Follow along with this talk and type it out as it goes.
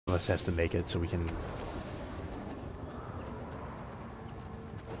of us has to make it so we can...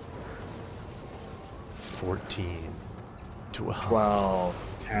 14,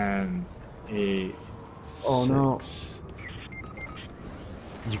 12, 10, 8. Oh no.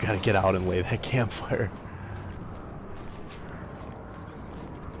 You gotta get out and lay that campfire.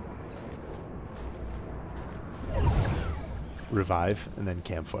 Revive, and then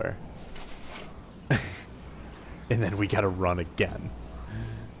campfire. And then we gotta run again.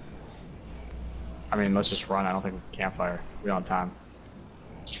 I mean, let's just run. I don't think we can campfire. We don't have time.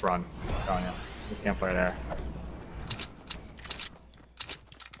 Just run. I'm telling you. The campfire there.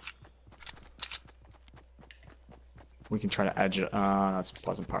 We can try to edge it. That's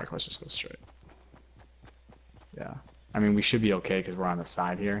Pleasant Park. Let's just go straight. Yeah. I mean, we should be okay because we're on the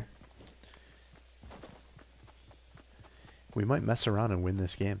side here. We might mess around and win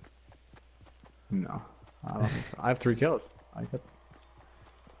this game. No, I don't think so. I have 3 kills.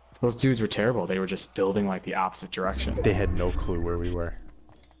 Those dudes were terrible. They were just building like the opposite direction. They had no clue where we were.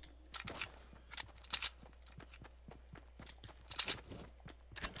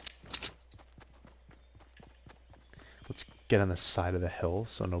 Let's get on the side of the hill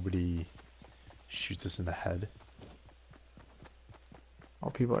so nobody shoots us in the head. Oh,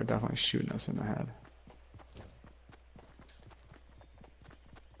 people are definitely shooting us in the head.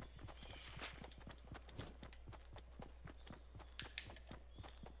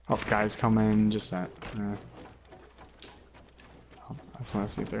 Oh, guys coming, just that. I just want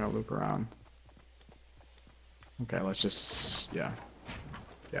to see if they're gonna loop around. Okay, let's just, yeah,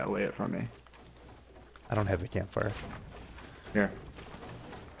 lay it from me. I don't have the campfire. Here.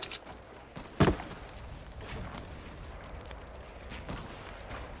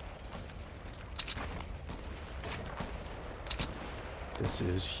 This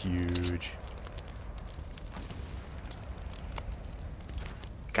is huge.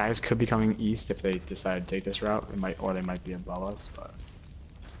 Guys could be coming east if they decide to take this route. They might, or they might be above us, but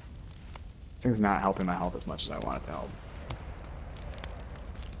this thing's not helping my health as much as I want it to help.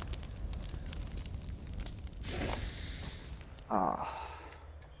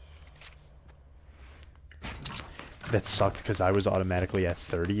 That sucked because I was automatically at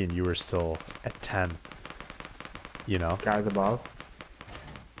 30 and you were still at 10. You know? Guys above.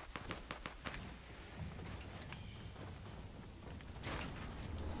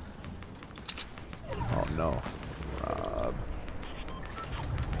 Oh no.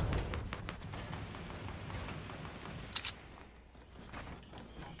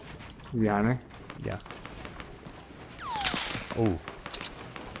 You behind me? Yeah. Oh.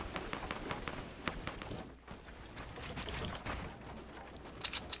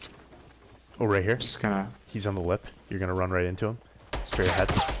 Oh, right here? Just kinda... He's on the lip. You're gonna run right into him. Straight ahead.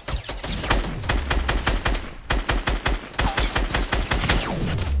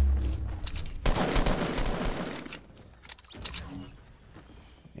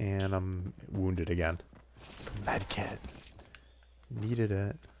 And I'm wounded again. Medkit. Needed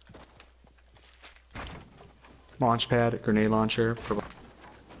it. Launch pad, grenade launcher.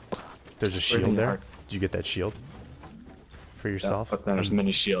 There's a shield there. Did you get that shield? For yourself? Yeah, but then there's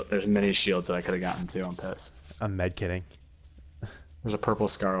many shields that I could have gotten too. I'm pissed. I'm medkitting. There's a purple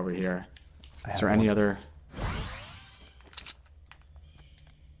scar over here. Is there one. any other?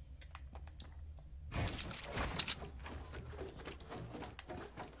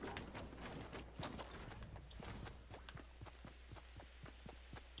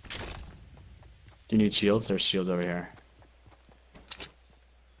 Do you need shields? There's shields over here.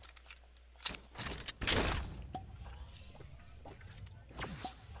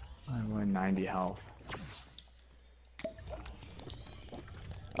 I'm at 90 health.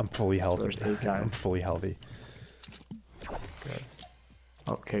 I'm fully healthy. So there's 8 guys. I'm fully healthy. Good.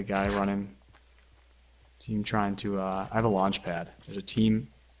 Okay, guy running. Team trying to, I have a launch pad. There's a team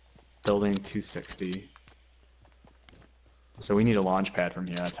building 260. So we need a launch pad from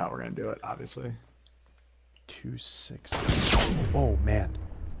here. That's how we're going to do it, obviously. 260. Oh, man.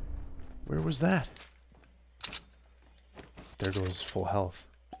 Where was that? There goes full health.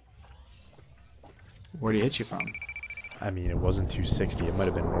 Where did he hit you from? I mean, it wasn't 260. It might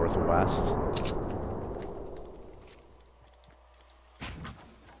have been northwest.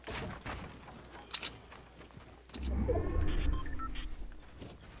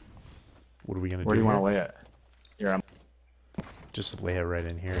 What are we gonna do? Where do you want here? to lay it? Here, I'm... Just lay it right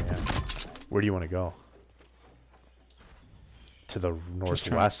in here, yeah. Where do you want to go? To the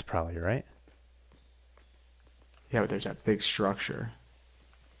northwest, probably, right? Yeah, but there's that big structure.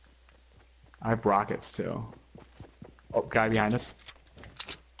 I have rockets, too. Oh, guy behind us.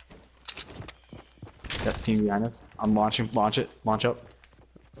 Got team behind us. I'm launching. Launch it. Launch up.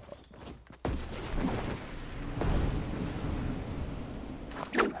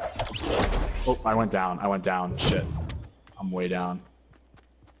 Oh, I went down. I went down. Shit. I'm way down.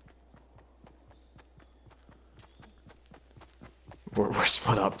 We're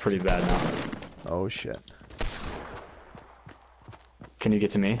split up pretty bad now. Oh shit. Can you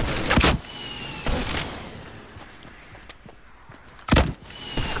get to me?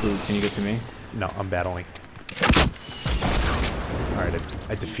 Cruz, can you get to me? No, I'm battling. Alright,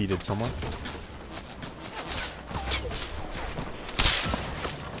 I defeated someone.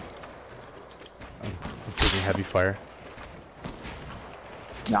 I'm taking heavy fire.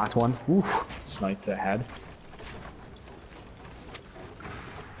 Knocked one. Oof. Sniped the head.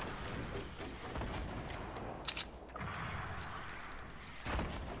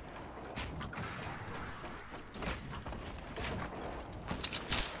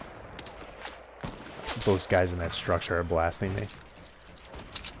 Those guys in that structure are blasting me.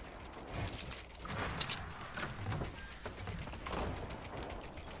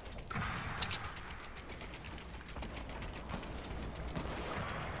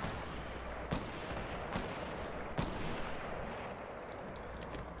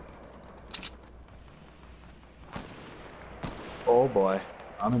 Oh boy.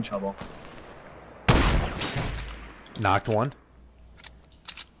 I'm in trouble. Knocked one.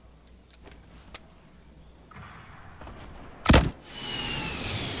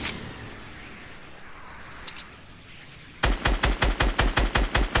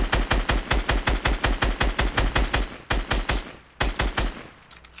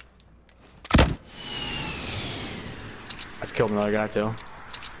 I just killed another guy too.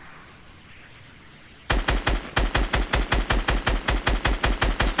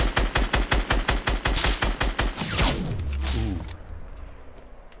 Ooh.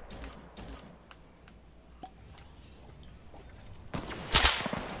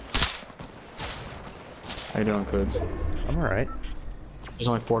 How you doing, Cruz? I'm alright. There's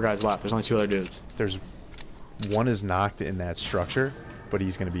only 4 guys left. There's only 2 other dudes. There's one is knocked in that structure, but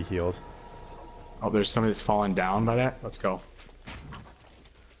he's gonna be healed. Oh, there's somebody that's fallen down by that? Let's go.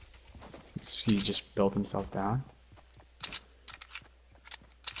 He just built himself down.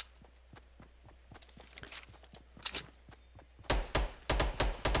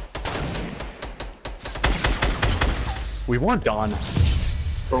 We won. Done.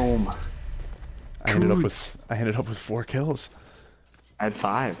 Boom. I ended up with 4 kills. I had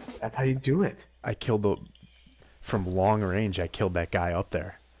 5. That's how you do it. I killed from long range. I killed that guy up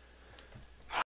there.